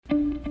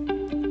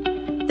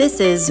This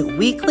is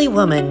Weekly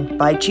Woman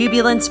by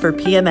Jubilance for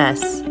PMS.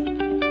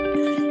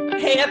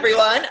 Hey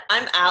everyone,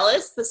 I'm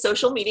Alice, the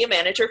social media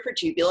manager for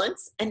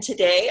Jubilance, and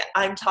today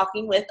I'm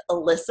talking with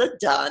Alyssa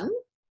Dunn.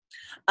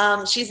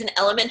 She's an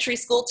elementary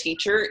school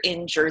teacher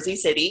in Jersey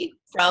City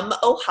from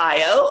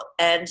Ohio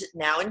and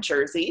now in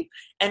Jersey,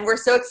 and we're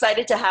so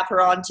excited to have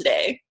her on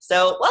today.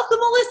 So welcome,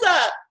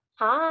 Alyssa.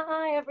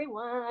 Hi,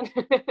 everyone.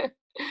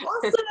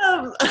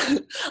 Awesome.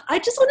 I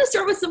just want to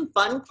start with some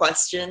fun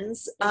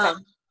questions. Okay.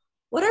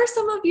 What are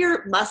some of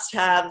your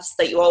must-haves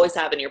that you always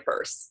have in your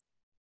purse?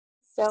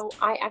 So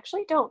I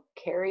actually don't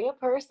carry a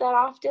purse that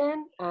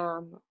often.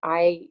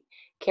 I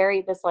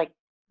carry this like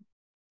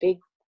big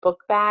book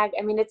bag.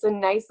 I mean, it's a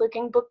nice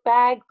looking book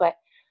bag, but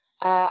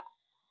uh,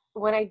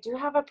 when I do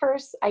have a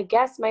purse, I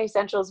guess my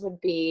essentials would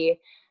be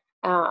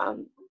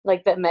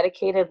like the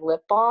medicated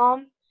lip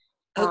balm.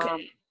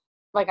 Okay.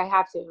 Like I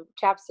have to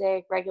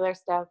chapstick, regular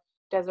stuff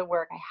doesn't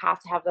work. I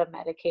have to have the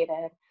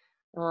medicated.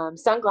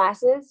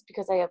 Sunglasses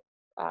because I have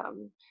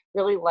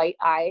really light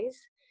eyes.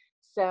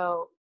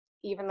 So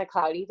even the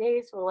cloudy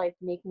days will like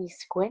make me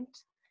squint.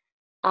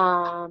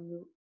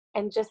 And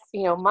just,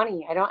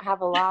 money. I don't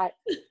have a lot.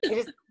 It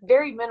is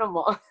very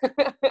minimal.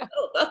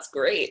 Oh, that's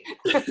great.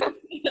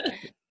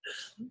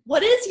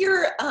 What is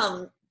your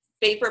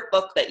favorite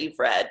book that you've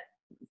read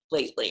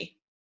lately?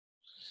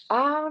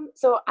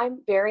 So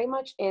I'm very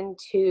much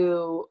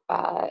into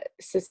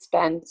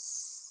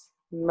suspense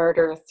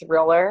murder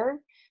thriller.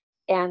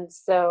 And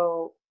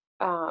so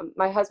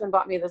my husband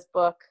bought me this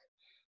book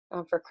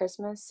for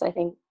Christmas, I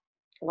think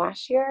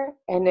last year.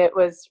 And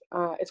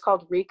it's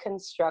called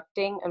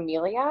Reconstructing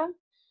Amelia.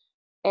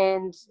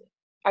 And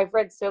I've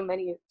read so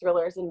many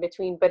thrillers in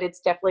between, but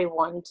it's definitely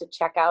one to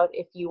check out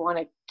if you want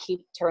to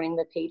keep turning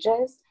the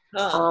pages.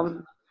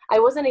 Oh. I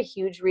wasn't a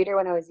huge reader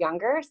when I was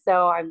younger,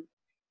 so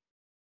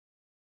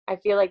I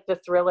feel like the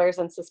thrillers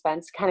and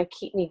suspense kind of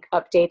keep me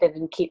updated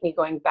and keep me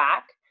going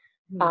back.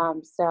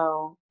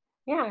 So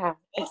yeah,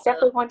 it's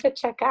definitely one to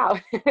check out.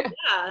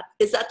 Yeah.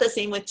 Is that the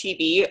same with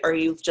TV? Or are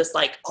you just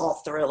like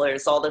all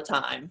thrillers all the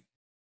time?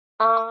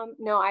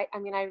 No, I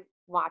mean, I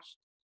watched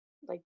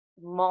like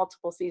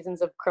multiple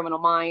seasons of Criminal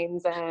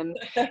Minds and,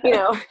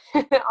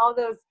 all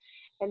those.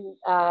 And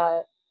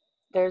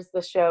there's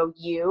the show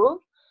You.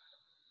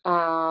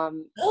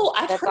 Oh,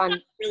 I've That's heard on.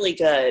 that's really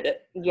good.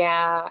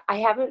 Yeah, I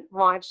haven't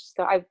watched,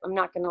 so I'm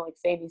not going to like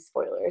say any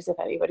spoilers if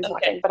anybody's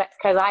watching, Okay. but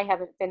because I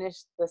haven't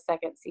finished the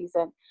second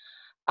season.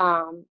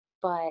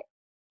 But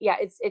yeah,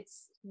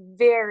 it's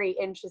very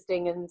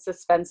interesting and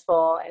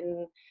suspenseful,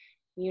 and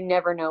you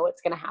never know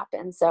what's going to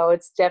happen. So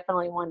it's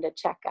definitely one to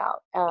check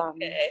out.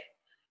 Okay.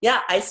 Yeah,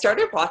 I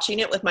started watching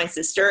it with my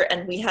sister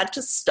and we had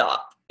to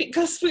stop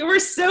because we were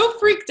so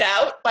freaked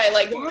out by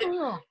like living in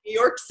Yeah. New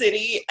York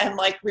City, and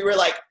like we were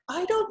like,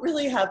 I don't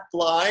really have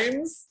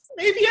blinds.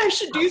 Maybe I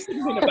should do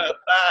something about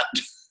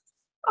that.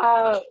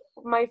 Uh,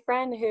 my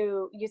friend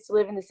who used to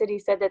live in the city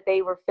said that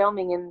they were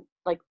filming in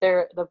like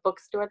the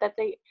bookstore that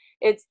they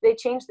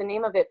changed the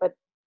name of it, but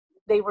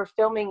they were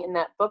filming in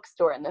that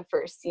bookstore in the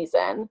first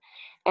season.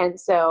 And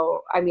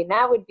so, I mean,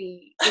 that would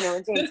be,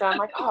 insane. So I'm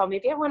like, oh,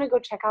 maybe I want to go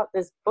check out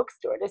this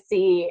bookstore to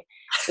see,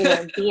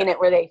 and be in it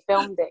where they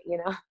filmed it.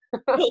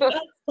 Well,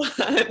 that's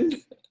fun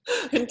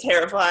and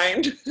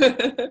terrifying.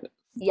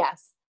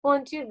 Yes. Well,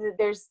 and two,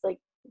 there's like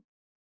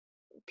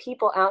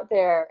people out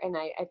there, and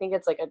I think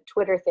it's like a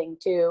Twitter thing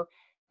too,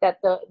 that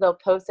they'll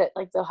post it,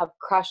 like they'll have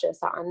crushes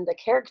on the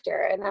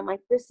character. And I'm like,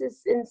 this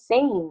is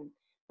insane.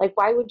 Like,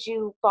 why would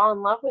you fall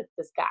in love with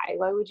this guy?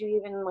 Why would you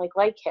even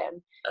like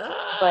him?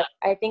 Ah, But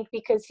I think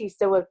because he's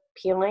so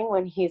appealing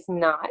when he's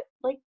not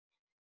like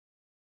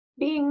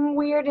being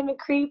weird and a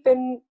creep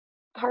and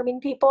harming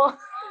people.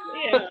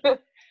 yeah.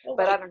 Oh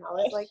But my I don't know.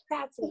 It's like,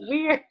 that's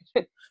weird.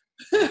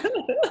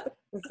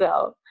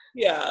 So,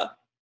 yeah.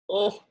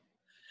 Oh,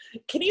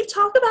 can you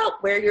talk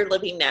about where you're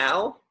living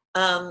now?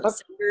 So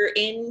you're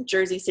in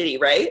Jersey City,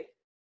 right?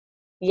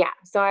 yeah.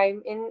 So I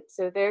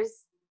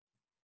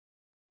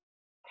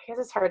guess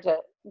it's hard to,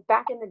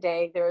 back in the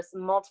day, there was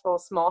multiple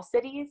small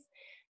cities.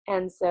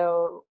 And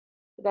so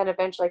then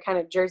eventually kind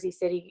of Jersey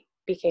City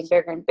became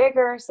bigger and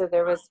bigger. So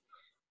there was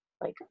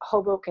like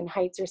Hoboken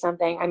Heights or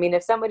something. I mean,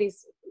 if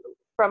somebody's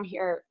from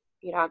here,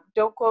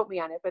 don't quote me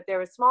on it, but there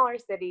were smaller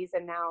cities,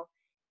 and now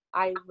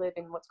I live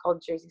in what's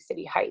called Jersey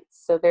City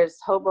Heights. So there's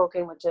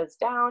Hoboken, which is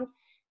down,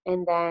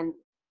 and then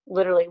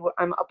literally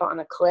I'm up on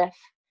a cliff,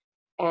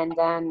 and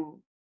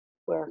then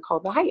we're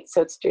called the Heights.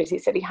 So it's Jersey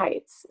City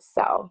Heights.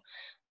 So,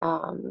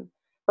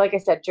 like I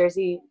said,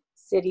 Jersey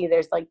City,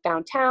 there's like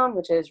downtown,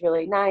 which is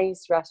really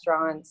nice,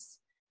 restaurants.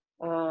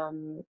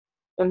 Um,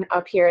 and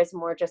up here is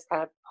more just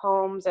kind of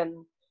homes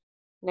and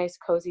nice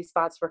cozy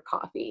spots for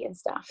coffee and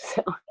stuff.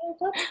 So Oh,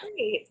 that's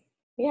great.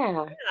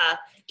 yeah. Yeah.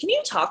 Can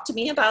you talk to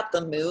me about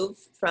the move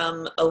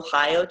from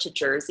Ohio to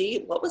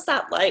Jersey? What was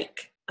that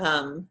like?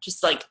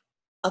 Just like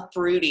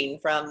uprooting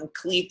from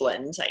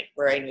Cleveland, like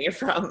where I knew you're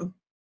from.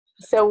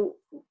 So,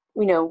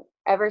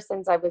 ever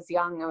since I was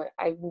young,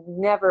 I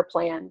never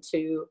planned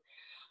to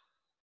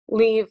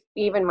leave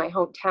even my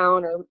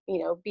hometown or,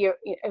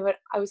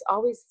 I was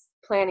always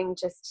planning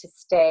just to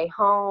stay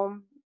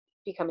home,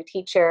 become a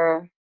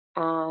teacher,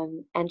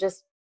 and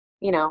just,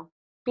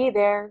 be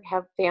there,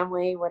 have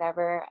family,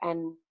 whatever,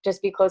 and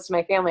just be close to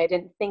my family. I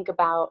didn't think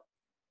about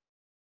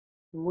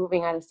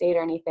moving out of state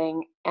or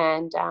anything.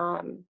 And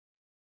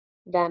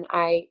then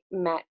I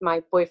met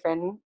my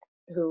boyfriend,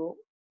 who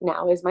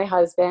now is my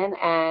husband,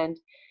 and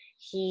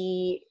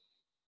he,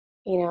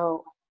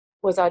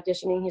 was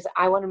auditioning. He's,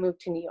 I want to move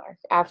to New York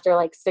after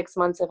like 6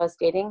 months of us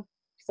dating.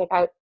 He's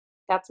like,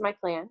 that's my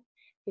plan.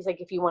 He's like,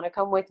 if you want to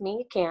come with me,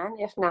 you can.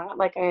 If not,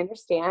 like, I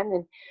understand.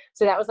 And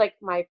so that was like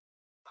my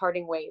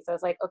parting ways. I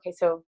was like, okay,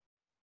 so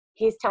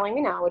he's telling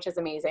me now, which is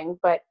amazing,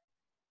 but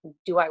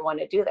do I want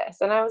to do this?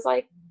 And I was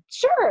like,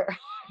 sure.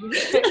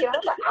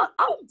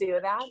 I'll do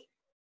that.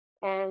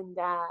 And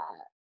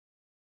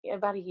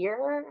about a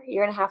year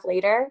and a half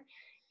later,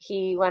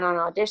 he went on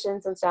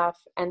auditions and stuff,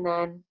 and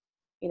then,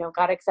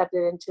 got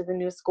accepted into the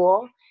new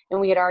school. And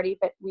we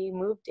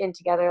moved in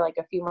together like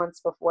a few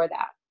months before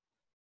that.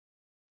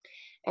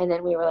 And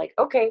then we were like,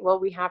 okay, well,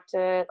 we have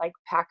to like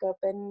pack up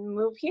and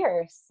move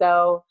here.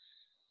 So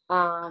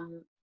I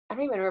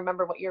don't even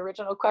remember what your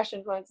original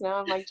question was now.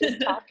 I'm like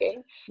just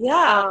talking.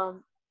 Yeah.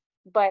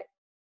 But,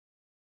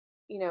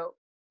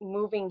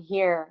 moving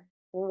here,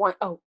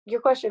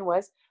 your question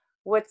was,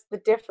 what's the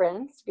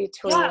difference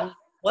between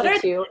what the are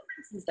two? The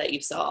differences that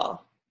you saw?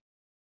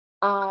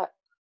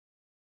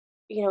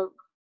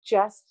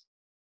 Just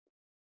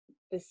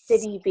the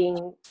city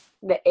being,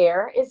 the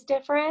air is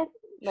different.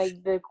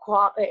 Like the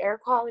air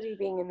quality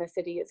being in the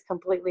city is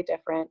completely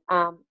different.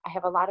 I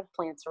have a lot of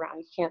plants around.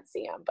 You can't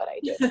see them, but I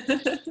do.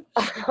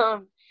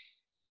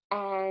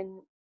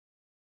 And,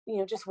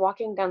 just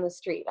walking down the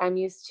street, I'm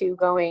used to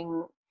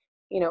going,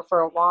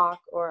 for a walk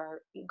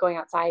or going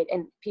outside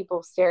and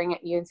people staring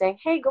at you and saying,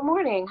 hey, good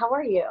morning. How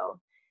are you?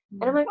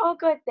 And I'm like, oh,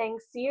 good.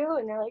 Thanks, you.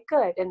 And they're like,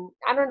 good. And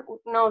I don't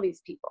know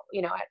these people,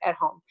 at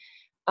home,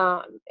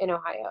 in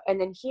Ohio. And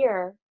then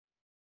here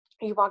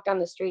you walk down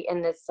the street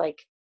and it's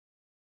like,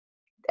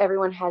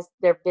 everyone has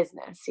their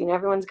business,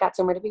 everyone's got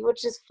somewhere to be,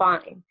 which is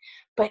fine.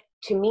 But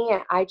to me,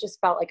 I just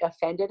felt like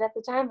offended at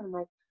the time. I'm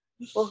like,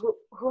 well,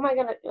 who am I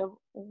going to,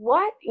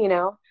 what,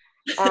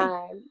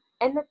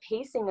 and the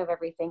pacing of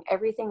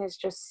everything is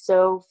just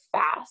so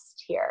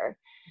fast here,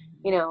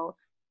 oh,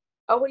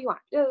 what do you want?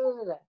 Da, da,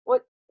 da, da.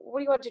 What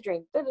do you want to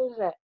drink? Da, da,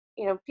 da,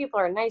 da. People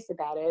are nice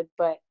about it,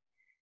 but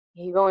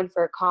you go in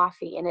for a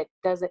coffee and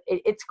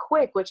it's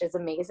quick, which is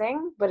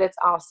amazing, but it's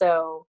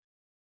also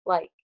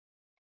like,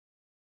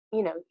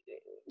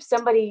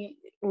 somebody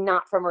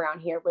not from around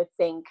here would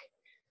think,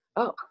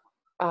 oh,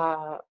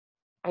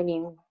 I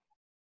mean,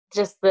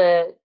 just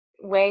the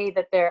way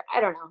that they're, I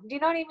don't know. Do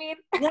you know what I mean?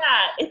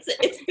 Yeah,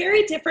 it's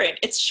very different.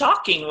 It's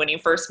shocking when you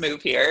first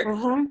move here.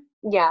 Mm-hmm.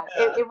 Yeah,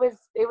 it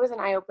was an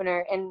eye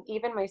opener. And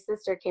even my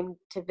sister came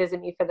to visit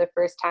me for the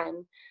first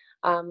time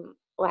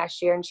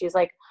last year, and she was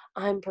like,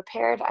 I'm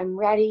prepared, I'm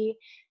ready.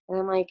 And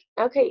I'm like,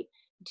 okay,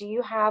 do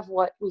you have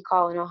what we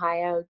call in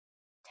Ohio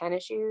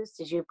tennis shoes?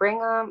 Did you bring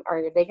them? Or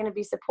are they going to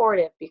be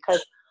supportive?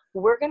 Because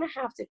we're going to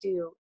have to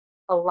do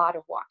a lot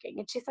of walking.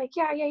 And she's like,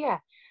 yeah. And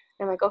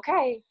I'm like,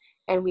 okay.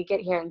 And we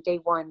get here on day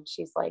one,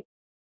 she's like,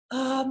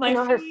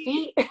 her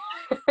feet. I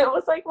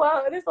was like,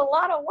 wow, there's a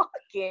lot of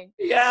walking.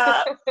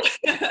 Yeah.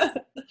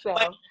 So.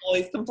 My mom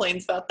always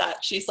complains about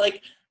that. She's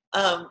like,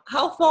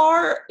 how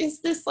far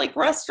is this like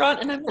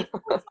restaurant? And I'm like,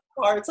 oh, it's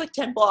not far. It's like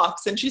 10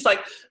 blocks. And she's like,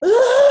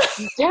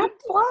 10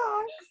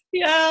 blocks?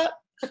 Yeah.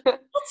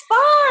 It's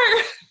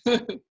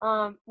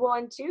far. Well,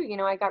 and two,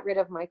 I got rid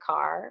of my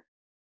car.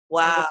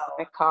 Wow.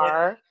 My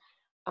car.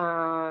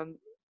 Yeah.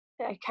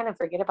 I kind of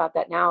forget about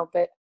that now,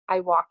 but I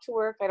walk to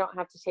work. I don't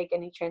have to take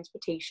any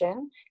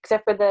transportation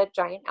except for the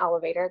giant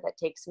elevator that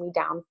takes me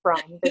down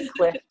from the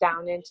cliff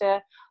down into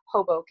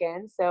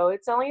Hoboken. So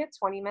it's only a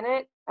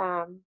 20-minute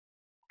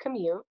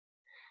commute.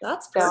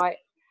 That's so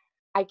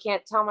I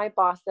can't tell my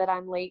boss that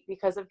I'm late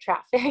because of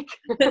traffic.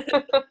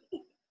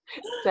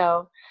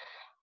 So,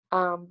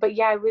 but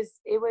yeah,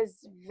 it was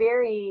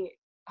very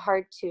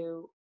hard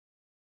to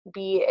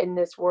be in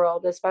this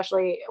world,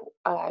 especially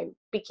I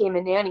became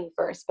a nanny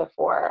first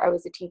before I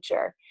was a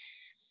teacher.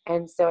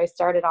 And so I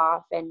started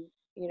off, and,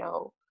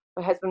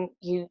 my husband,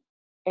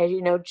 as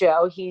you know,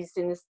 Joe, he's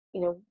in this,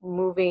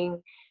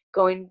 moving,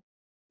 going,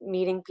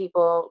 meeting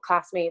people,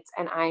 classmates,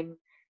 and I'm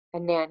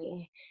a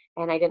nanny,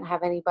 and I didn't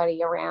have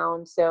anybody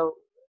around. So,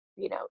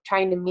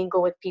 trying to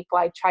mingle with people,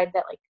 I tried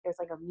that, like, there's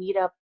like a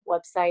meetup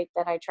website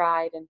that I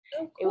tried, and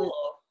it was,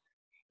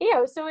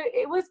 so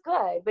it was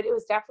good, but it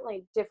was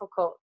definitely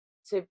difficult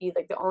to be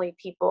like the only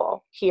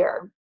people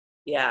here.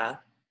 Yeah.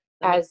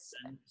 As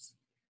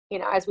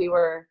we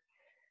were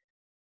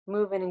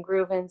moving and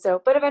grooving.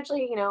 So, but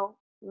eventually,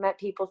 met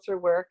people through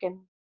work, and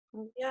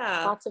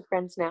lots of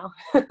friends now.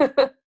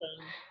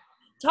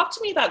 Talk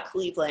to me about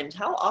Cleveland.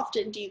 How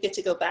often do you get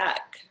to go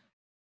back?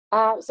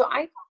 So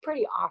I go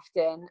pretty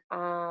often,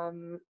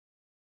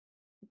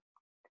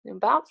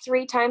 about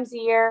 3 times a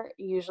year.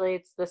 Usually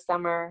it's the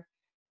summer,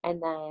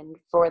 and then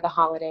for the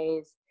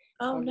holidays.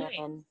 Oh, and nice.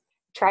 Then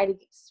try to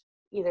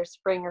either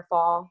spring or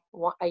fall.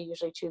 I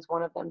usually choose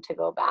one of them to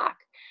go back.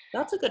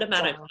 That's a good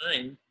amount of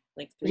time.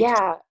 Like 3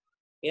 yeah.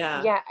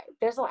 Yeah. Yeah.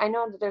 I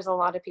know that there's a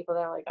lot of people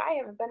that are like, I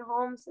haven't been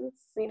home since,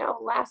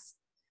 last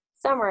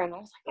summer. And I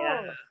was like,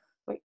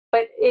 oh,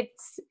 but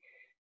it's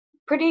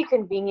pretty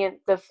convenient.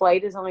 The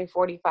flight is only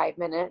 45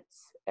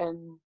 minutes.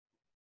 And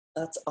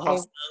that's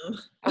awesome.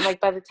 I'm like,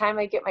 by the time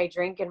I get my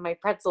drink and my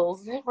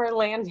pretzels, we're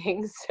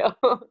landing. So,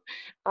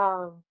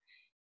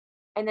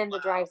 and then the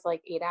drive's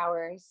like 8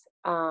 hours.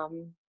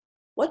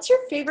 What's your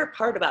favorite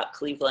part about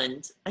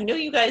Cleveland? I know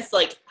you guys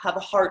like have a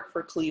heart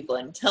for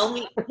Cleveland. Tell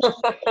me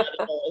about it,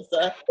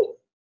 Melissa.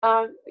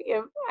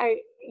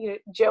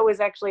 Joe was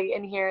actually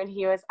in here, and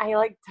I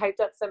like typed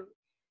up some,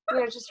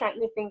 just trying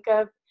to think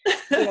of,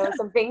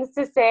 some things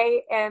to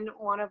say. And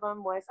one of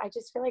them was, I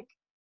just feel like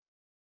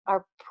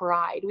our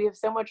pride. We have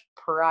so much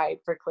pride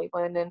for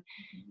Cleveland, and,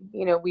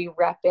 we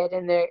rep it.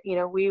 And there,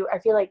 I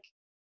feel like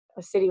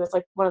the city was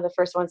like one of the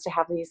first ones to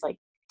have these like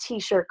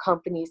t-shirt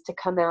companies to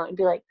come out and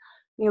be like,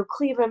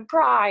 Cleveland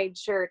pride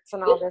shirts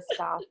and all this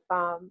stuff.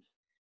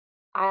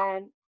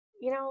 And,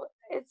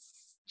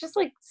 it's just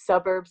like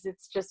suburbs.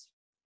 It's just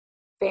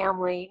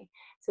family.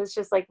 So it's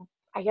just like,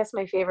 I guess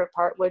my favorite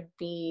part would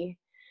be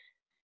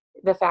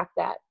the fact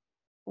that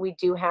we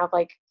do have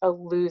like a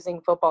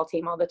losing football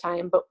team all the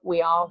time, but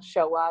we all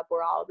show up,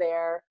 we're all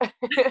there. And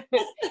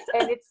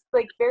it's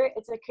like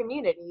it's a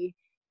community.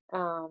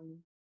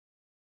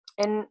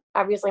 And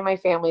obviously my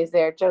family's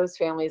there, Joe's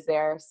family's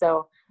there.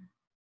 So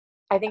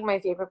I think my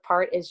favorite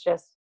part is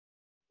just,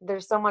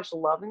 there's so much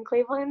love in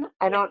Cleveland.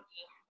 I don't,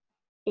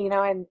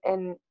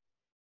 and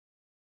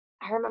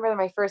I remember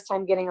my first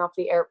time getting off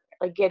the air,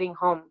 like getting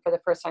home for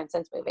the first time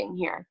since moving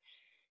here.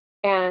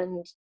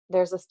 And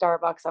there's a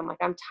Starbucks. I'm like,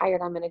 I'm tired.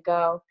 I'm going to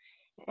go.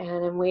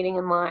 And I'm waiting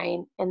in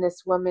line. And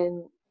this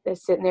woman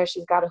is sitting there.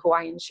 She's got a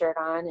Hawaiian shirt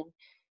on.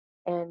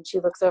 And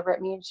she looks over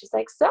at me and she's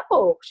like,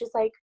 she's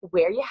like,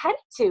 where are you headed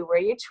to? Where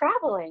are you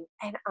traveling?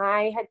 And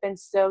I had been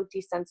so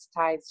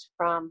desensitized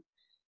from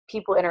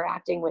people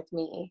interacting with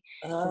me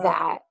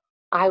that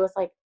I was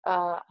like,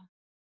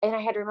 and I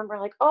had to remember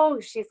like, oh,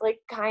 she's like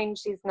kind,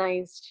 she's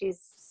nice, she's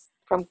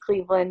from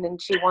Cleveland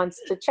and she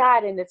wants to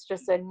chat, and it's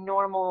just a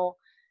normal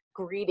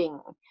greeting.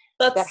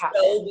 That's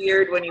so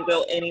weird when you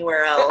go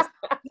anywhere else.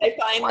 I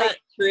find that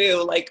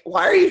true. Like,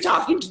 why are you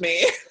talking to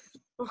me?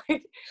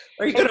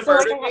 Are you gonna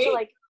murder me?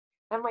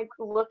 I'm like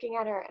looking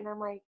at her and I'm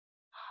like,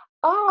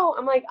 oh,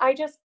 I'm like, I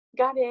just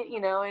got it,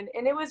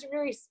 and it was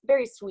very,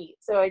 very sweet.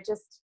 So I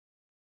guess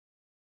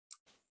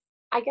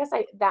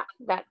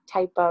that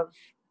type of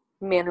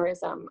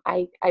mannerism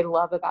I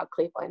love about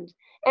Cleveland.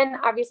 And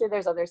obviously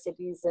there's other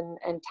cities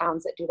and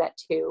towns that do that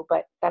too,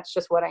 but that's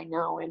just what I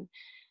know. And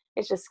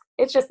it's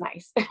just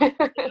nice.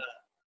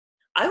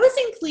 I was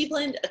in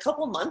Cleveland a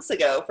couple months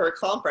ago for a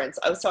conference.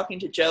 I was talking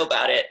to Joe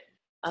about it.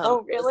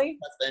 Oh, really?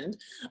 Husband.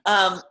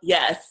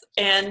 Yes.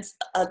 And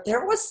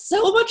there was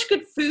so much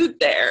good food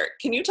there.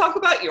 Can you talk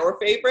about your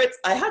favorites?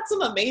 I had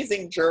some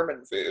amazing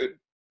German food.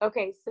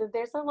 Okay, so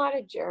there's a lot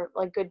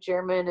of good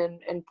German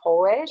and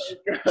Polish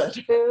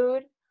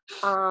food.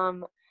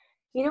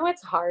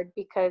 It's hard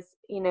because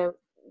if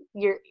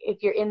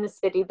you're in the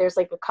city, there's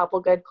like a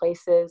couple good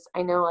places.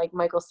 I know like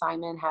Michael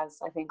Simon has,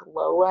 I think,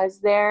 Lola's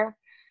there.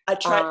 I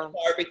tried the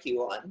barbecue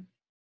one.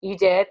 You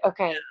did?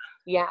 Okay,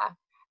 yeah.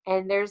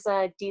 And there's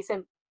a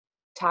decent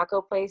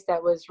taco place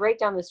that was right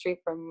down the street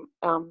from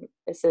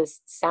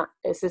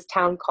this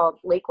town called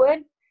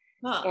Lakewood,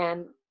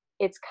 and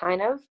it's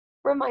kind of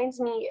reminds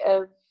me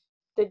of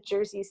the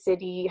Jersey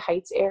City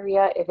Heights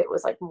area if it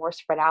was like more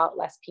spread out,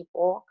 less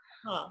people.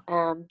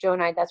 Joe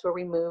and I, that's where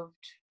we moved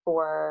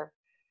for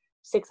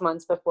 6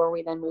 months before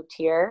we then moved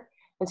here.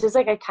 And so it's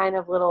like a kind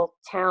of little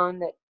town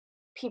that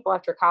people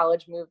after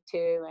college moved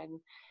to, and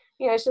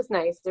it's just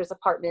nice. There's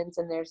apartments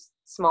and there's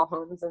small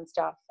homes and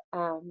stuff.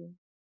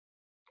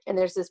 And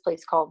there's this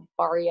place called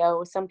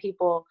Barrio. Some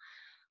people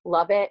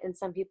love it and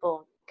some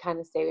people kind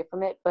of stay away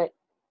from it, but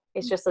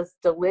it's just this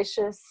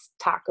delicious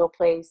taco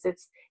place.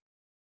 It's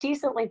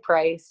decently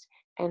priced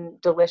and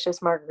delicious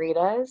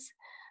margaritas.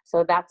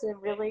 So that's a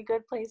really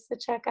good place to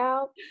check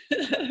out.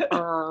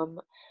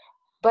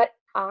 But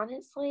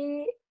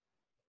honestly,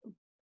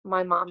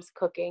 my mom's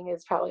cooking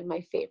is probably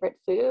my favorite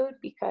food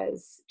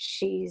because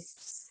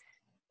she's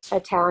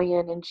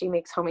Italian and she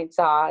makes homemade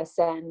sauce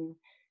and,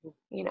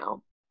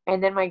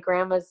 and then my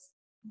grandma's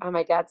on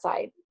my dad's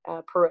side,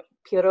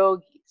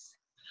 pierogies.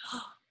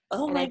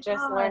 Oh and my I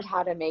just learned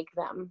how to make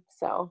them.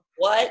 So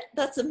what?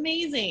 That's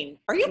amazing.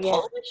 Are you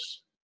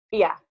Polish?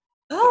 Yeah.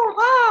 Oh,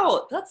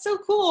 wow. That's so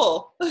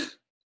cool.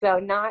 So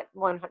not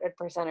 100%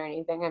 or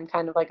anything. I'm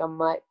kind of like a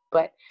mutt,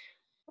 but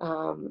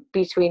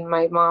between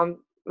my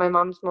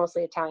mom's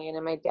mostly Italian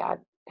and my dad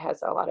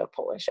has a lot of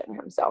Polish in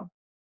him. So.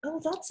 Oh,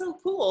 that's so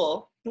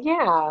cool.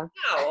 Yeah.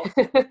 Wow.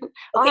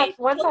 Okay.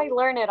 Once I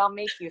learn it, I'll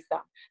make you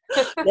some.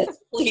 Yes,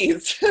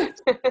 please.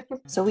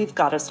 So we've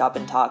got to stop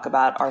and talk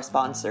about our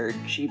sponsor,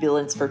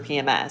 Jubilance for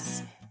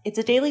PMS. It's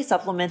a daily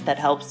supplement that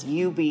helps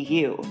you be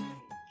you.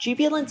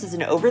 Jubilance is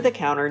an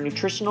over-the-counter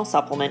nutritional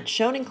supplement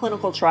shown in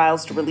clinical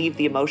trials to relieve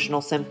the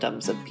emotional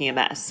symptoms of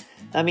PMS.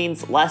 That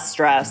means less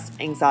stress,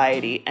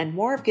 anxiety, and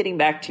more of getting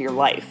back to your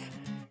life.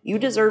 You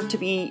deserve to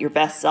be your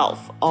best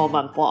self all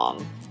month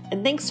long.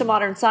 And thanks to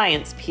modern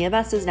science,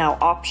 PMS is now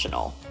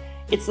optional.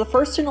 It's the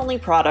first and only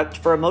product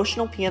for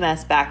emotional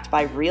PMS backed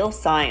by real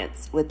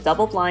science with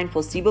double-blind,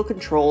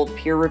 placebo-controlled,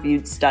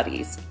 peer-reviewed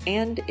studies.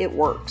 And it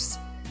works.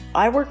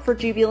 I work for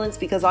Jubilance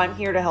because I'm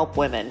here to help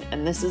women,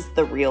 and this is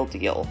the real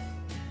deal.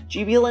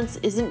 Jubilance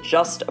isn't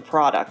just a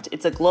product,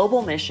 it's a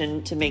global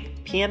mission to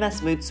make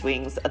PMS mood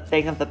swings a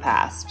thing of the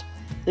past.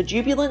 The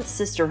Jubilance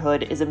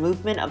Sisterhood is a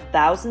movement of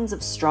thousands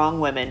of strong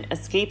women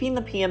escaping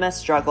the PMS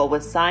struggle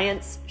with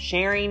science,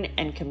 sharing,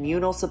 and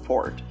communal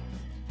support.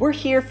 We're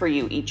here for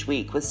you each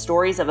week with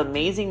stories of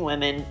amazing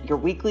women, your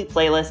weekly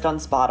playlist on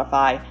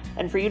Spotify,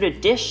 and for you to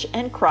dish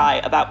and cry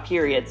about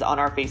periods on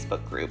our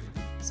Facebook group.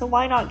 So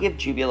why not give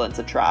Jubilance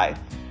a try?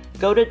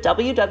 Go to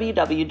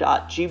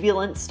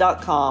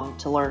www.jubilance.com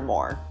to learn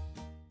more.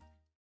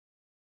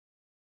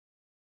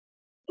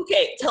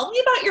 Okay, tell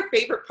me about your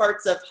favorite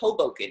parts of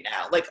Hoboken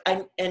now,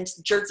 and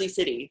Jersey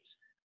City.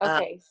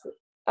 Okay,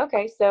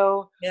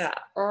 yeah.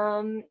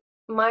 I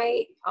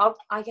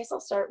guess I'll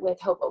start with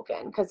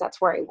Hoboken because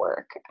that's where I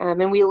work,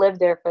 and we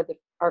lived there for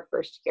our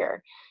first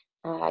year.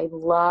 I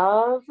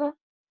love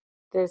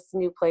this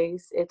new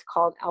place. It's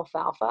called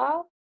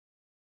Alfalfa,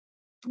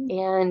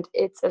 and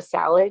it's a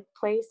salad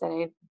place.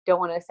 And I don't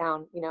want to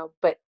sound,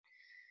 but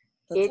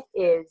it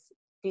is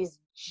these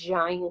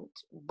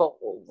giant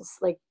bowls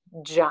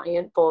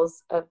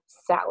of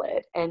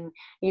salad, and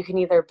you can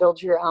either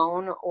build your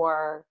own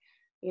or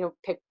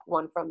pick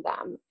one from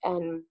them.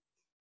 And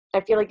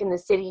I feel like in the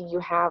city you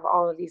have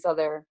all of these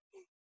other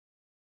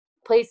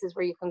places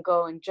where you can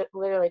go and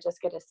literally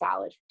just get a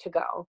salad to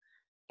go,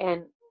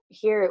 and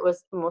here it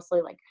was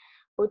mostly like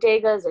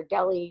bodegas or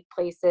deli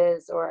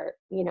places or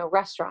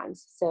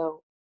restaurants,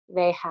 so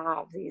they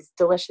have these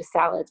delicious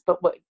salads.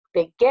 But what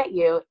they get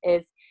you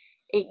is,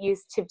 it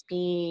used to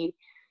be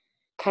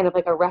kind of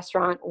like a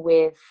restaurant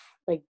with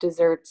like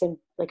desserts and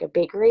like a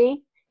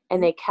bakery,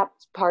 and they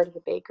kept part of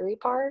the bakery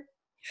part.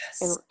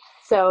 Yes. And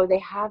so they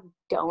have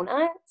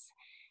donuts,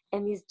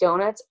 and these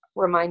donuts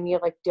remind me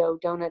of like dough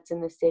donuts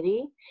in the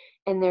city,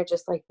 and they're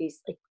just like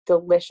these like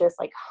delicious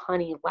like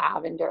honey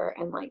lavender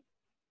and like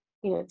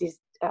these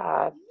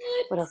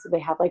what else did they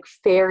have, like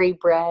fairy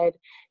bread.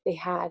 They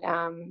had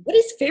what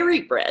is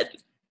fairy bread?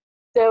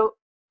 So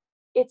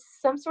it's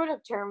some sort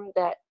of term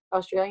that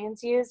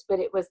Australians use, but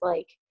it was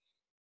like,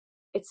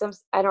 it's some,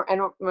 I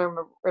don't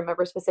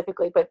remember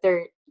specifically, but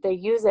they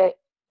use it.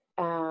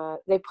 I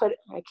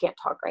can't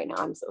talk right now,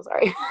 I'm so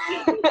sorry.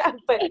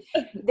 But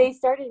they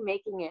started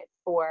making it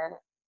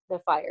for the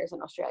fires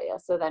in Australia.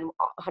 So then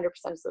 100%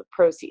 of the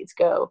proceeds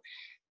go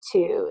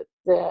to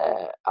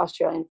the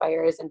Australian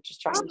fires and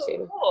just trying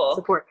to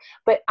support.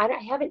 But I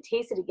haven't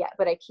tasted it yet,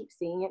 but I keep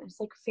seeing it. It's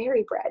like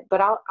fairy bread,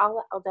 but I'll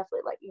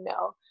definitely let you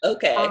know.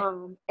 Okay.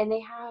 And they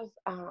have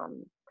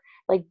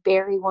like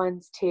berry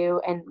ones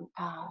too, and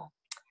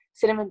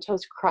cinnamon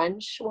toast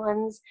crunch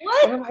ones.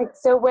 What? And I'm like,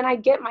 so when I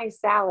get my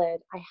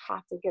salad, I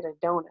have to get a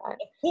donut. Of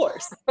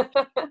course.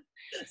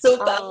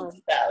 So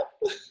balanced out.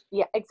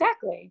 Yeah,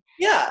 exactly.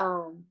 Yeah.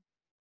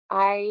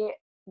 I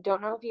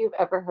don't know if you've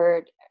ever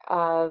heard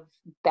of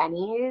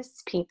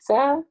Benny's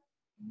Pizza.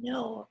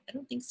 No, I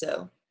don't think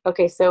so.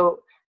 Okay,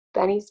 so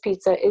Benny's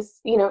Pizza is,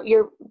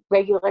 your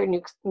regular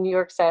New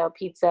York style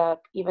pizza,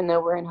 even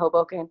though we're in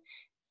Hoboken.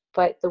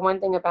 But the one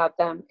thing about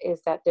them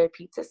is that their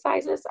pizza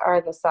sizes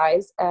are the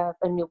size of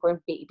a newborn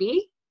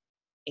baby.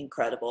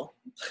 Incredible.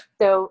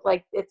 So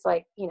like, it's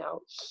like,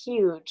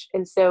 huge.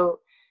 And so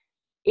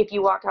if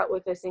you walk out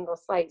with a single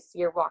slice,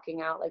 you're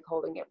walking out like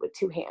holding it with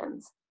two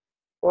hands,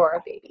 or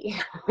a baby.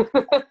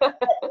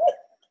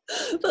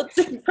 That's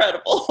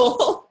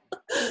incredible.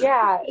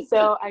 Yeah.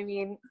 So, I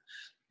mean,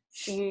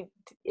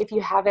 if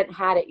you haven't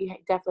had it, you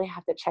definitely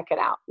have to check it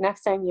out.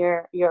 Next time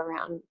you're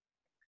around,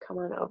 come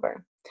on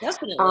over.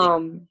 Definitely.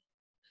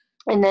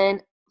 And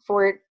then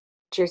for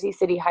Jersey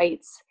City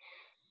Heights,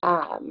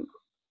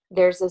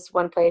 there's this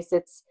one place.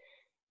 It's,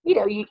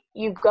 you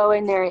go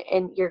in there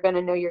and you're going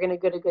to know you're going to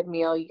get a good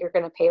meal. You're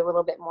going to pay a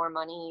little bit more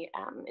money.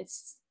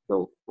 It's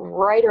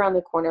right around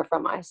the corner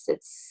from us.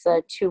 It's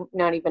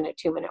not even a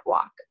 2-minute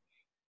walk.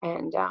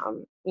 And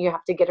you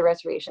have to get a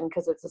reservation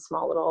because it's a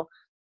small little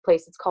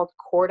place. It's called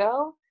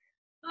Cordo.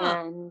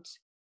 And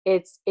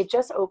it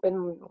just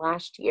opened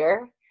last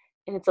year,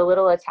 and it's a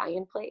little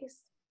Italian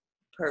place.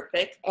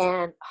 Perfect.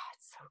 And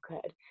it's so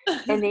good.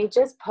 And they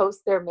just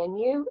post their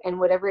menu, and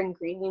whatever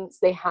ingredients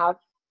they have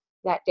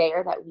that day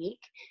or that week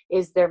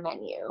is their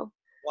menu.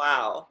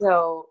 Wow.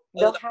 So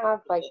they'll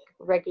have like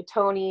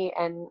rigatoni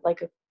and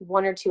like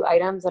 1 or 2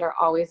 items that are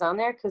always on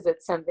there because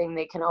it's something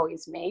they can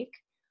always make.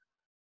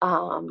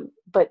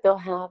 But they'll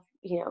have,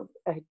 a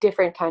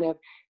different kind of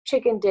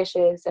chicken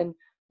dishes. And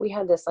we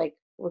had this like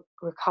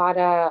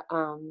ricotta,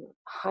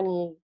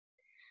 honey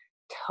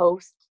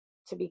toast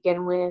to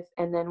begin with.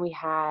 And then we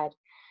had,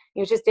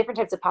 just different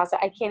types of pasta.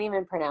 I can't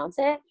even pronounce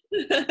it.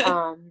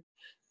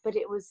 but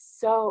it was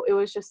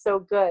just so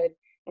good.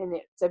 And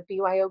it's a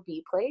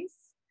BYOB place.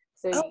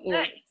 So,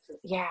 Nice.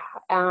 yeah.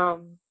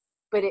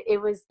 But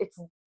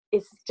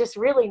it's just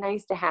really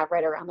nice to have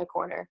right around the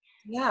corner.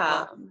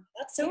 Yeah.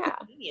 That's so yeah.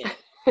 convenient.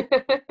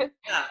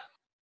 Yeah.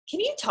 Can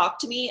you talk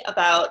to me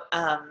about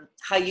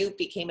how you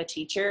became a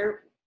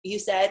teacher? You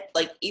said,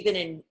 like,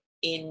 even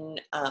in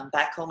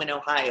back home in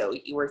Ohio,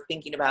 you were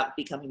thinking about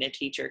becoming a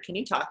teacher. Can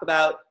you talk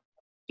about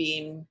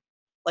being,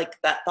 like,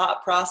 that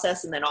thought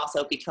process and then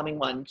also becoming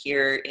one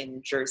here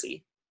in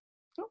Jersey?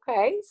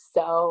 Okay.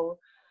 So,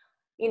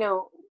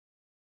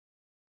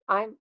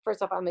 I'm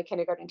a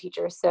kindergarten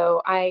teacher.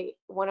 So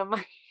one of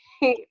my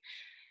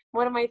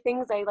one of my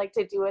things I like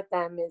to do with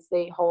them is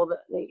I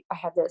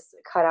have this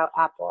cutout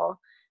apple,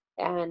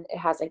 and it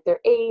has like their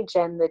age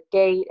and the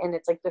date, and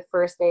it's like the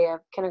first day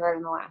of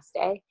kindergarten, the last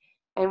day.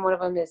 And one of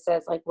them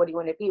says, like, what do you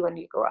want to be when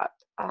you grow up?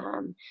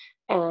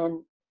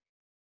 And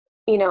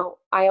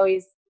I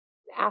always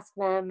ask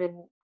them,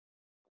 and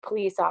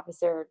police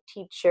officer,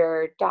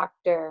 teacher,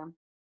 doctor.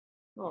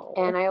 Oh.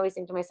 And I always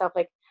think to myself,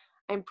 like,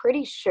 I'm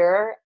pretty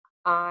sure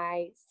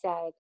I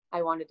said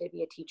I wanted to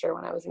be a teacher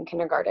when I was in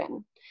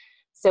kindergarten.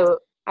 So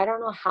I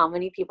don't know how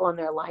many people in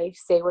their life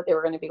say what they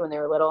were going to be when they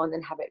were little and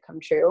then have it come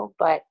true.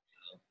 But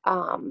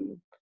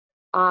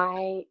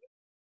I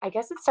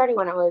guess it started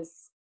when I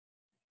was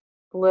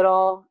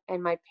little,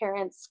 and my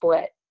parents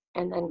split,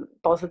 and then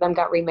both of them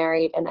got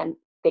remarried, and then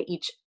they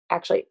each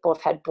actually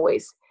both had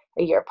boys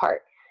a year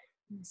apart.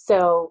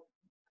 So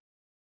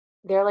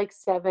they're like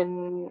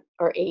 7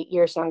 or 8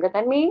 years younger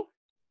than me.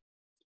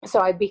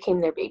 So I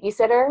became their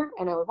babysitter,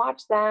 and I would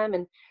watch them,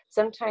 and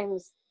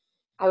sometimes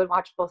I would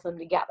watch both of them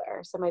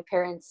together. So my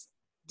parents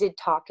did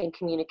talk and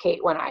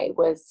communicate when I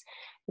was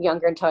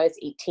younger until I was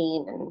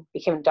 18 and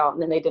became an adult,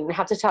 and then they didn't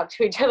have to talk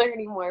to each other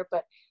anymore.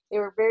 But they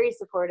were very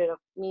supportive of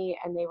me,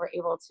 and they were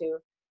able to.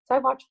 So I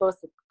watched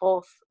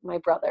both my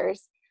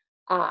brothers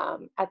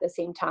at the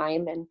same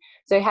time, and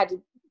so I had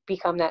to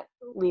become that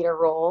leader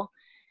role.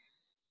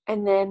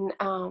 And then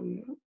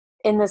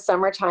in the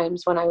summer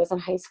times when I was in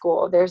high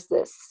school, there's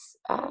this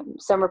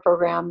summer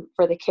program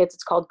for the kids.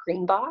 It's called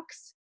Green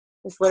Box.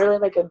 It's literally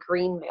like a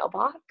green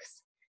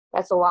mailbox.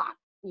 That's a lot.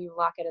 You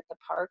lock it at the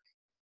park.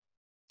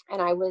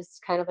 And I was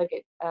kind of like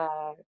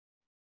a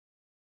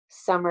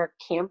summer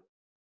camp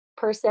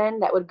person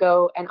that would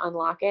go and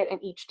unlock it,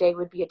 and each day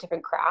would be a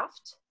different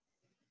craft.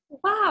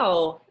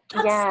 Wow.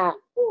 That's so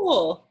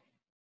cool.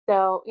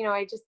 So,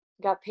 I just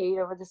got paid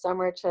over the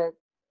summer to,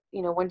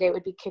 one day it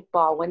would be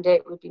kickball, one day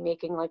it would be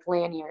making like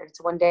lanyards,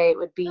 one day it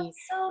would be,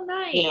 that's so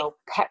nice.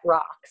 Pet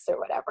rocks or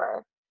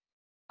whatever.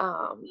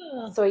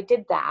 So I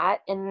did that,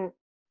 and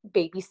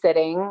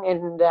babysitting.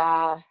 And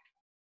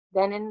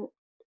then in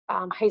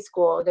high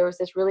school, there was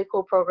this really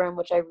cool program,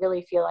 which I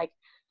really feel like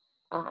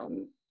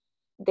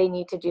they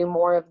need to do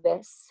more of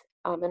this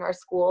in our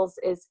schools.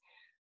 Is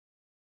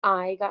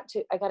I got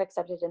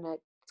accepted in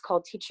it's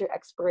called teacher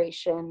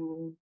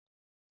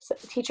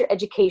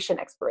education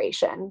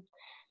exploration.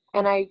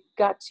 And I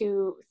got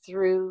to,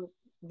 through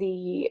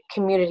the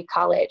community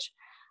college,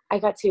 I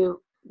got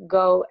to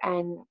go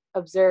and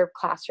observe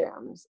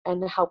classrooms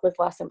and help with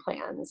lesson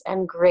plans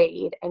and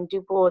grade and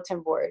do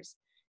bulletin boards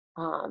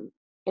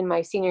in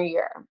my senior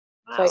year.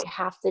 Wow. So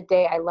half the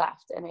day I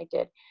left, and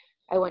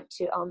I went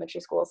to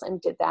elementary schools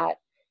and did that.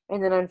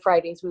 And then on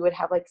Fridays we would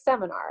have like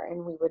seminar,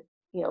 and we would,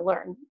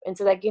 learn. And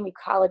so that gave me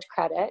college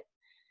credit.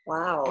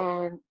 Wow.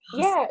 And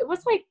yeah, it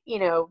was like,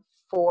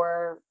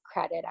 4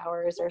 credit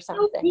hours or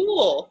something. So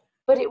cool.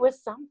 But it was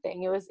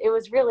something. It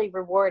was really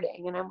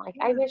rewarding. And I'm like,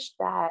 I wish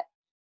that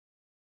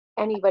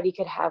anybody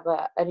could have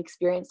an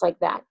experience like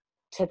that,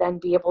 to then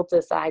be able to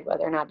decide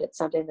whether or not it's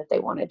something that they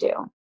want to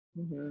do.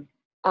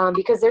 Mm-hmm.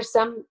 Because there's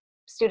some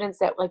students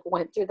that like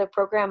went through the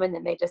program and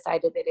then they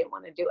decided they didn't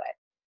want to do it.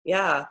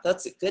 Yeah,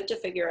 that's good to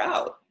figure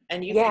out.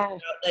 And you figured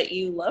out that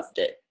you loved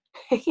it.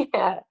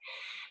 Yeah.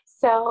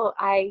 So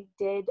I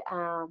did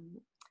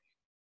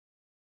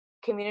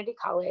community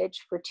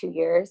college for 2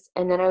 years,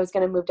 and then I was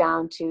going to move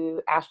down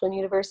to Ashland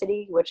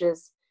University, which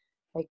is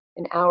like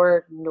an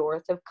hour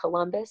north of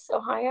Columbus,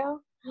 Ohio.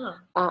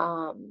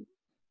 Huh.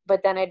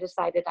 But then I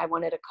decided I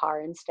wanted a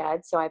car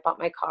instead, so I bought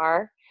my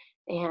car,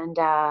 and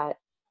I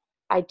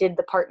did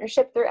the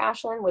partnership through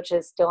Ashland, which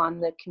is still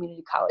on the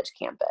community college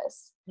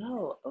campus.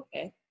 Oh,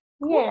 okay.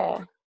 Cool.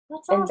 Yeah.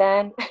 That's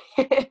awesome.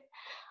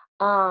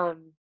 And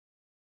then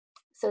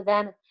so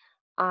then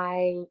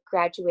I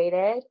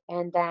graduated,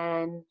 and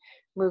then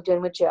moved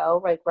in with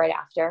Joe right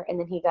after, and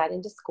then he got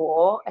into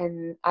school,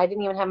 and I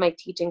didn't even have my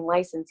teaching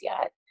license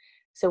yet.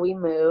 So we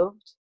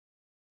moved,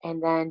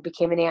 and then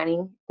became a nanny,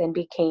 then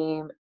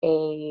became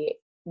a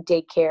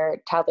daycare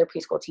toddler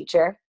preschool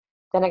teacher.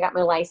 Then I got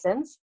my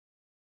license.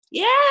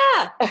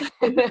 Yeah.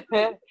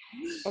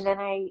 And then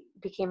I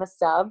became a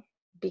sub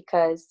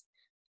because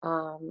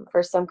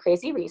for some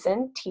crazy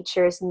reason,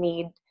 teachers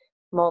need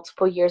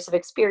multiple years of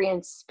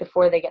experience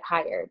before they get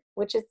hired,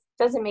 which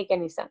doesn't make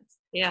any sense.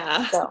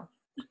 Yeah. So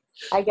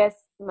I guess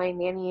my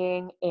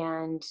nannying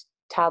and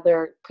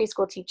toddler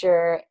preschool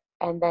teacher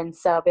and then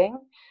subbing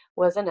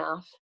was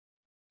enough.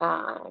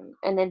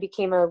 and then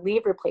became a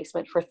leave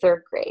replacement for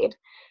third grade.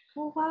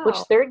 Oh, wow. Which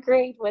third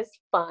grade was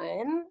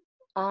fun.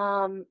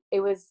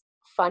 It was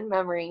fun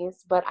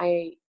memories, but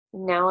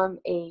now I'm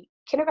a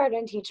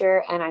kindergarten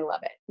teacher and I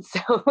love it.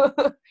 So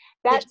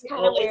that's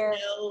kind of where. Did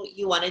you always know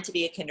you wanted to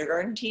be a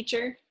kindergarten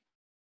teacher?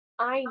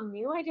 I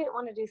knew I didn't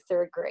want to do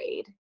third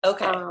grade.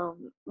 Okay.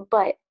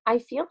 But I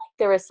feel like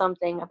there was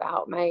something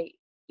about I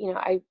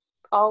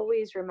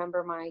always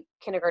remember my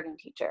kindergarten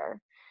teacher,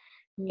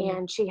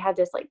 and she had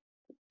this like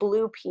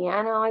blue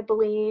piano, I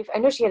believe. I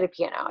know she had a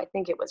piano. I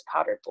think it was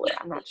powdered blue.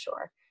 I'm not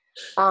sure.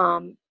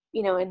 And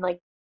like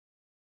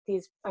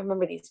I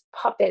remember these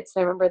puppets.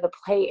 I remember the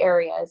play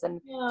areas,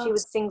 and she would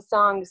sing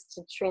songs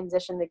to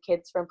transition the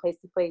kids from place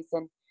to place.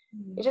 And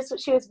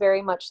she was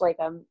very much like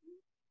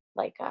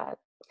a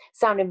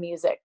Sound of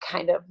Music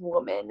kind of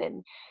woman.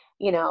 And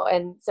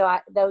so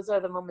those are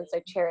the moments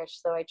I cherish.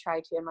 So I try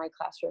to, in my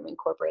classroom,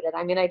 incorporate it.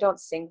 I mean, I don't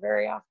sing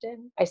very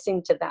often. I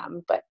sing to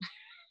them, but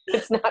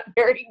it's not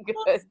very good.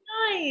 That's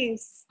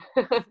nice.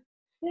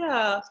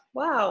 Yeah.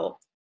 Wow.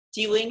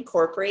 Do you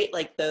incorporate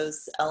like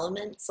those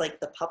elements, like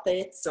the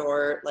puppets,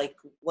 or like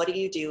what do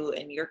you do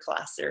in your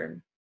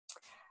classroom?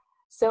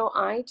 So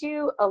I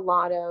do a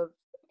lot of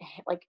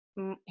like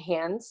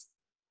hands.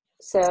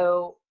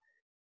 So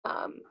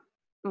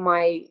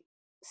my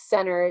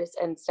centers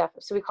and stuff,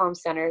 so we call them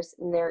centers,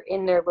 and they're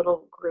in their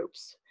little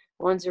groups.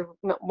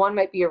 One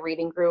might be a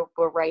reading group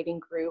or writing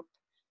group.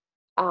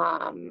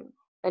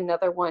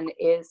 Another one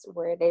is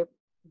where they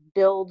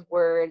build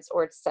words,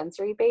 or it's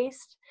sensory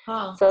based.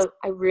 So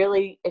I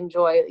really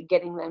enjoy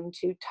getting them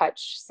to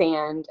touch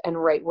sand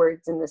and write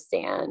words in the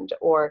sand,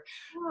 or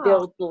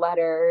build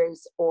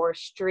letters, or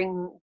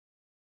string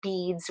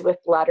beads with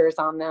letters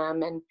on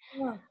them. And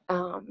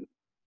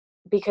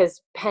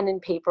because pen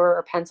and paper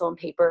or pencil and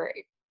paper,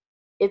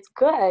 it's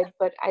good,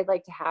 but I'd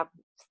like to have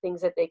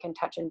things that they can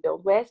touch and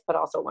build with, but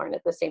also learn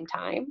at the same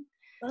time.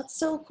 That's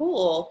so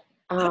cool.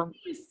 I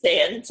use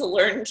sand to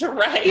learn to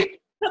write.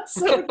 That's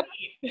so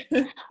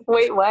neat.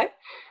 Wait, what?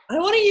 I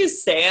want to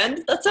use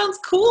sand. That sounds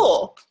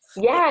cool.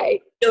 Yeah.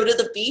 Go to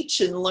the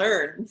beach and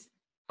learn.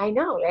 I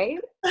know, right?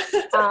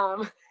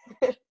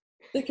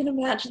 They can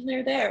imagine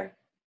they're there.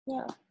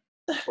 Yeah.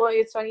 Well,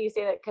 it's funny you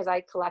say that, because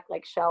I collect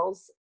like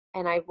shells,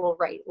 and I will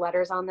write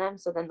letters on them,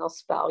 so then they'll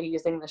spell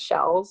using the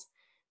shells.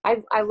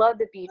 I love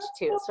the beach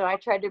too, so I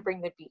tried to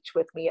bring the beach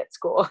with me at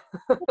school.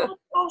 That's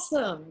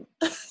awesome.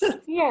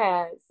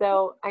 Yeah.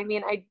 So I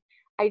mean,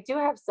 I do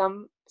have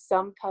some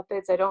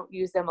puppets. I don't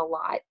use them a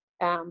lot,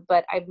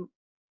 but I'm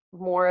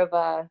more of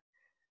a,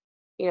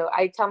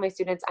 I tell my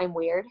students I'm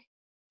weird,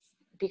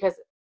 because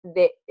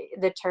the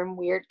term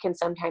weird can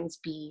sometimes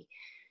be,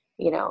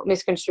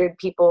 misconstrued.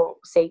 People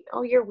say,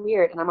 "Oh, you're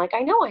weird," and I'm like, "I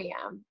know I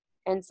am."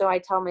 And so I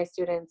tell my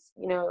students,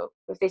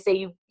 if they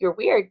say you're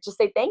weird, just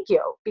say thank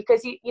you, because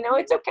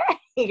it's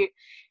okay.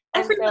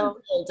 Everyone's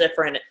a little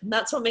different, and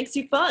that's what makes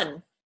you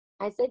fun.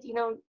 I said,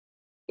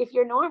 if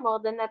you're normal,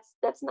 then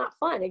that's not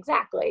fun.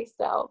 Exactly.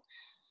 So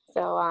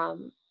but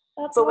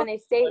awesome. when they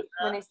say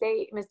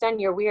Miss Dunn,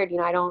 you're weird,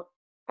 I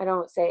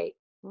don't say,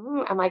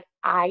 I'm like,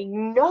 I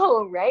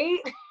know, right?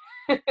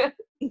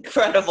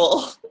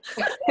 Incredible.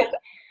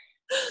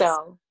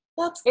 So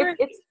that's great.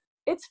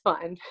 It's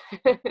fun.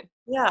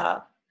 Yeah.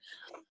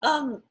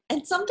 And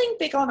something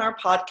big on our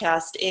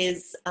podcast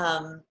is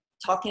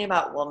talking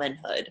about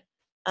womanhood.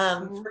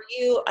 For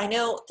you, I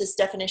know this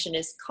definition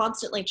is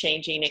constantly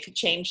changing. It could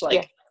change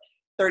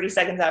 30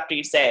 seconds after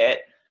you say it.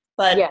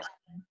 But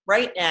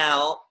right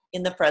now,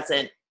 in the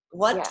present,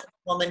 what does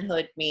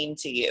womanhood mean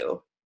to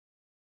you?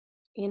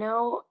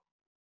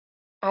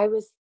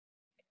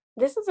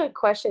 This is a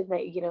question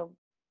that,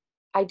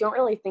 I don't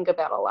really think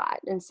about a lot.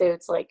 And so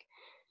it's like,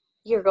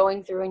 you're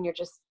going through and you're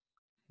just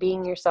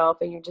being yourself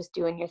and you're just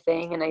doing your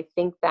thing. And I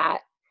think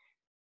that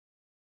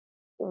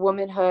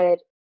womanhood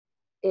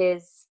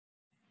is,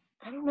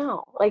 I don't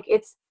know, like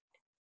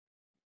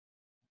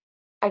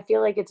I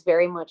feel like it's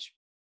very much,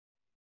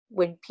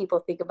 when people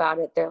think about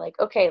it, they're like,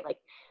 okay, like,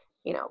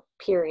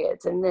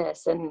 periods and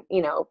this and,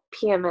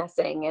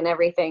 PMSing and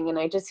everything. And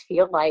I just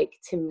feel like,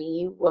 to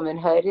me,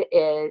 womanhood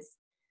is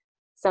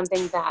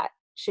something that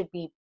should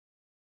be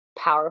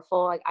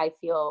powerful. Like, I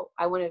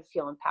want to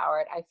feel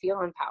empowered. I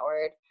feel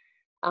empowered.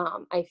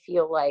 I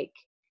feel like,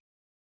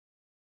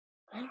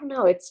 I don't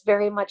know, it's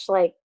very much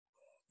like,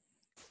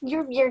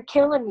 you're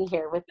killing me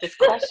here with this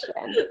question.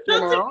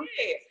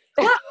 Okay.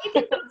 Yeah, I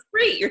think that's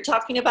great. You're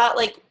talking about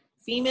like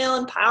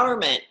female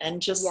empowerment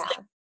and just like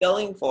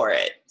going for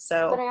it.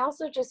 So, but I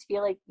also just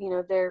feel like,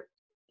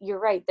 you're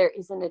right, there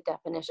isn't a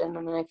definition.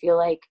 And I feel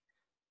like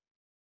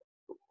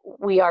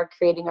we are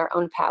creating our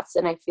own paths.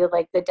 And I feel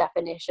like the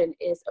definition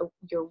is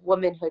your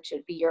womanhood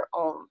should be your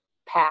own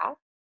path.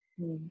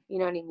 You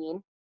know what I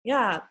mean?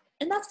 Yeah.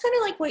 And that's kind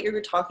of like what you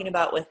were talking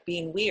about with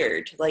being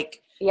weird.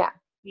 Like,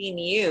 being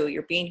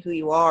you're being who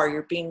you are,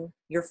 you're being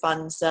your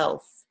fun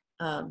self.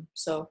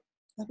 So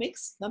that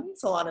makes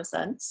a lot of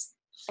sense.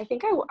 I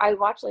think I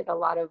watch like a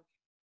lot of,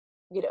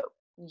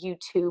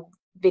 YouTube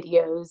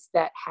videos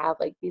that have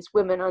like these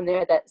women on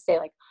there that say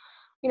like,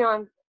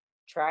 I'm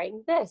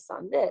trying this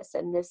on this,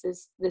 and this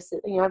is,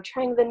 you know, I'm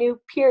trying the new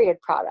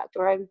period product,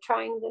 or I'm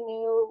trying the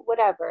new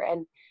whatever.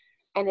 And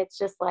it's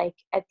just like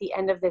at the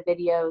end of the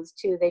videos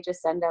too, they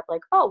just end up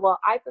like, oh, well,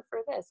 I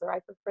prefer this or I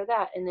prefer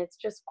that. And it's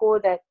just cool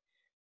that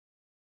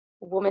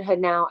womanhood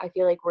now, I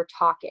feel like we're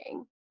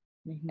talking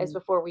as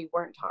before we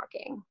weren't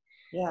talking.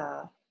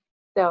 Yeah.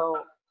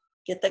 So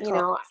get the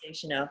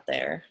conversation out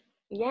there.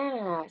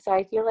 Yeah. So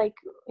I feel like,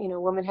 you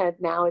know, womanhood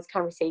now is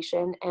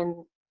conversation,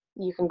 and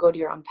you can go to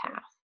your own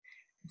path.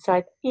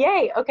 So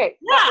yay. Okay.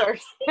 Yeah, that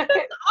works. Awesome.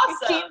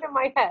 It came to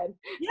my head.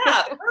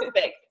 Yeah.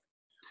 Perfect.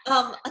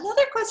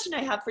 Another question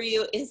I have for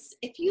you is,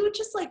 if you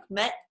just like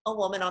met a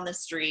woman on the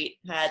street,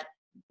 had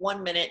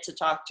 1 minute to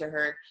talk to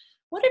her,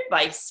 what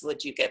advice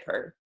would you give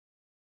her?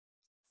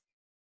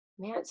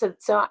 Man, so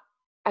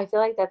I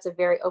feel like that's a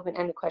very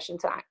open-ended question.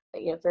 So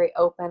you know, very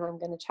open. I'm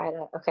going to try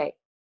to, okay.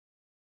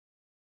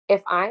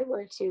 If I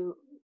were to,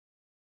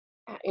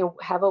 you know,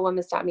 have a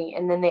woman stop me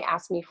and then they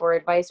ask me for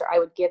advice, or I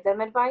would give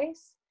them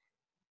advice,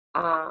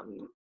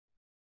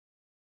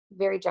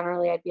 very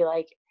generally, I'd be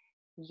like,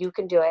 you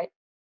can do it.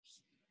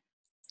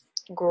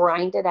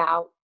 Grind it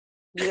out.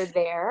 You're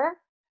there.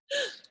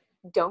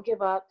 Don't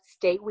give up.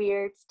 Stay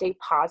weird. Stay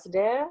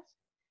positive.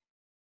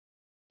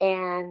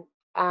 And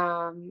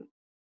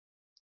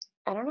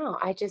I don't know.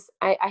 I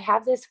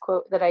have this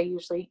quote that I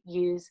usually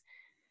use,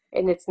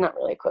 and it's not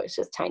really a quote, it's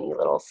just tiny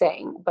little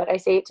saying, but I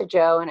say it to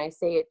Joe and I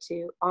say it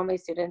to all my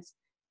students.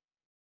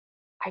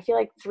 I feel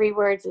like 3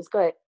 words is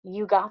good.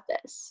 You got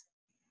this.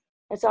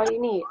 That's all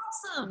you need.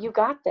 Awesome. You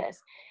got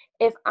this.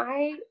 If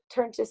I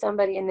turn to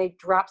somebody and they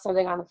drop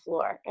something on the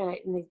floor and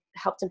they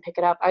help them pick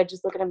it up, I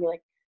just look at them and be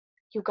like,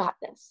 you got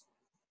this.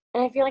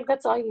 And I feel like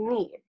that's all you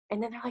need.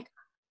 And then they're like,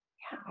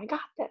 yeah, I got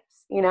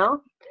this, you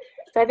know?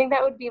 So I think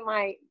that would be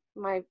my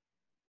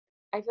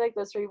I feel like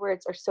those 3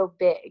 words are so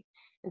big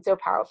and so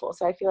powerful.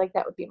 So I feel like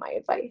that would be my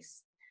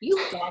advice. You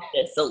got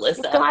this, Alyssa.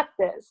 You got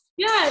this.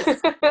 Yes.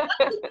 That's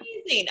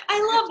amazing. I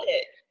love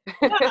it.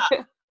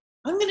 Yeah.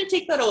 I'm going to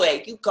take that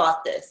away. You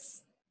got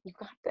this. You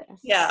got this.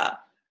 Yeah.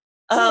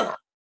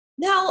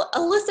 Now,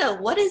 Alyssa,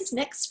 what is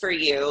next for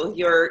you?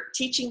 You're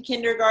teaching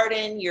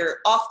kindergarten. You're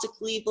off to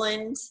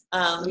Cleveland.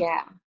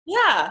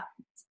 Yeah.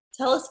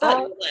 Tell us about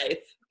your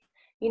life.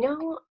 You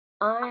know,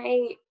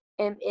 I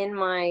am in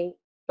my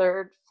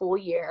 3rd full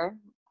year.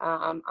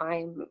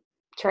 I'm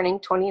turning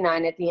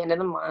 29 at the end of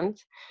the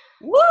month.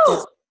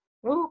 Woo!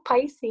 Woo,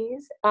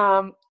 Pisces.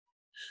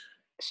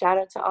 Shout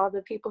out to all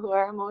the people who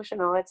are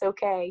emotional. It's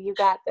okay. You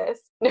got this.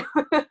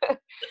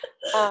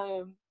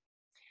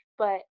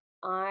 But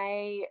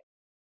I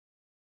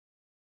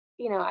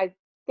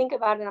think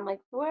about it. I'm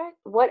like,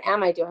 what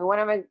am I doing?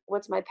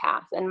 What's my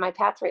path? And my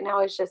path right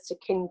now is just to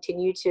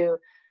continue to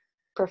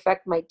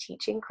perfect my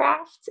teaching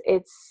craft.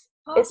 It's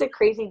a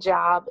crazy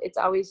job. It's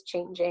always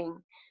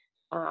changing.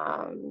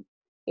 I'm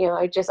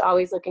just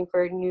always looking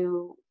for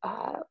new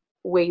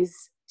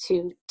ways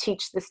to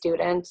teach the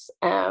students.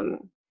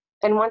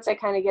 And once I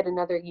kind of get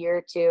another year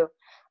or two,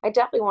 I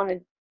definitely want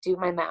to do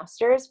my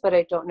master's, but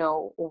I don't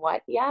know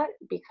what yet,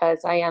 because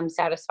I am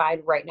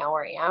satisfied right now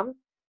where I am.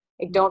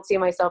 I don't see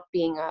myself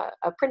being a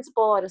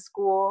principal at a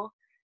school,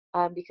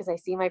 because I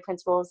see my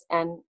principals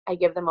and I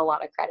give them a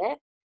lot of credit.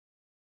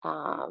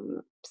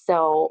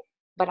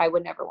 But I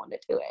would never want to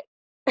do it.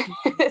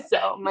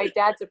 So my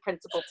dad's a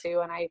principal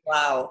too. And I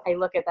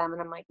look at them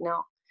and I'm like,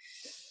 no.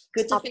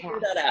 Good to figure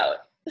that out.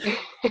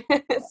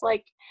 It's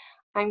like,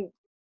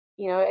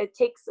 it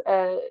takes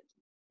a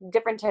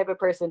different type of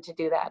person to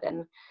do that.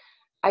 And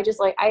I just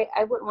I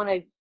wouldn't want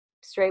to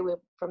stray away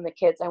from the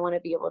kids. I want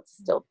to be able to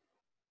still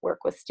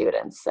work with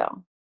students.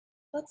 So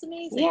that's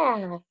amazing.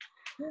 Yeah.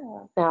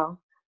 So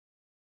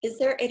is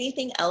there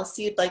anything else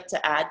you'd like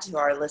to add to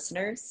our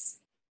listeners?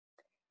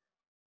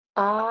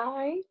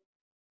 I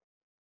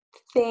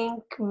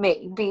think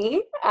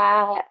maybe,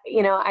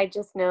 I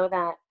just know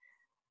that,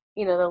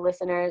 the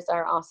listeners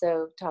are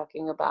also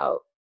talking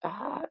about,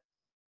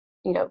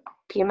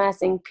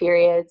 PMSing,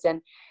 periods,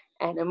 and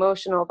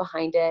emotional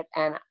behind it.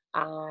 And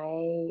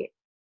I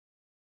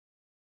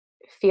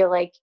feel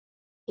like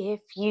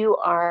if you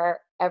are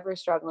ever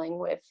struggling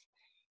with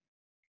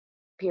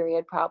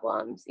period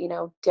problems,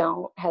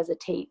 don't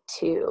hesitate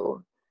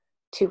to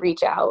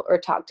reach out or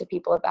talk to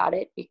people about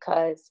it,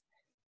 because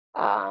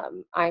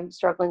I'm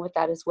struggling with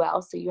that as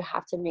well. So you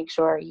have to make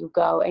sure you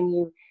go and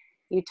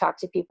you talk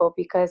to people,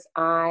 because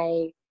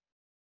I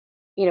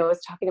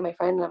was talking to my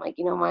friend and I'm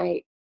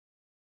like,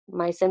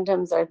 my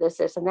symptoms are this,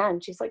 and that.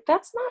 And she's like,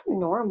 that's not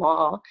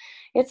normal.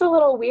 It's a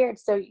little weird.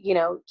 So,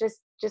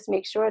 just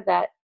make sure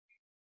that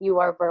you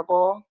are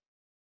verbal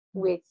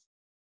with,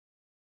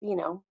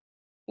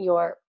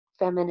 your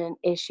feminine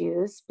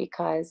issues,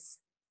 because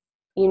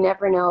you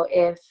never know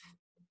if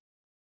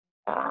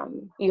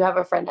you have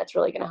a friend that's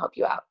really going to help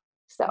you out.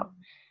 So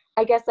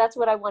I guess that's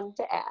what I wanted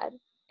to add.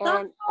 And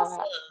that's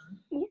awesome.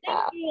 Thank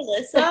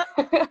you, Alyssa.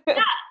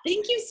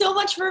 Thank you so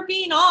much for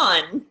being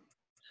on.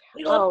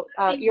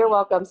 You're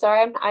welcome.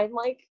 Sorry, I'm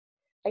like,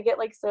 I get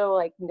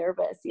so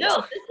nervous.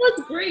 No, this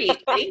was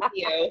great. Thank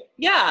you.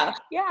 Yeah.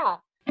 Yeah.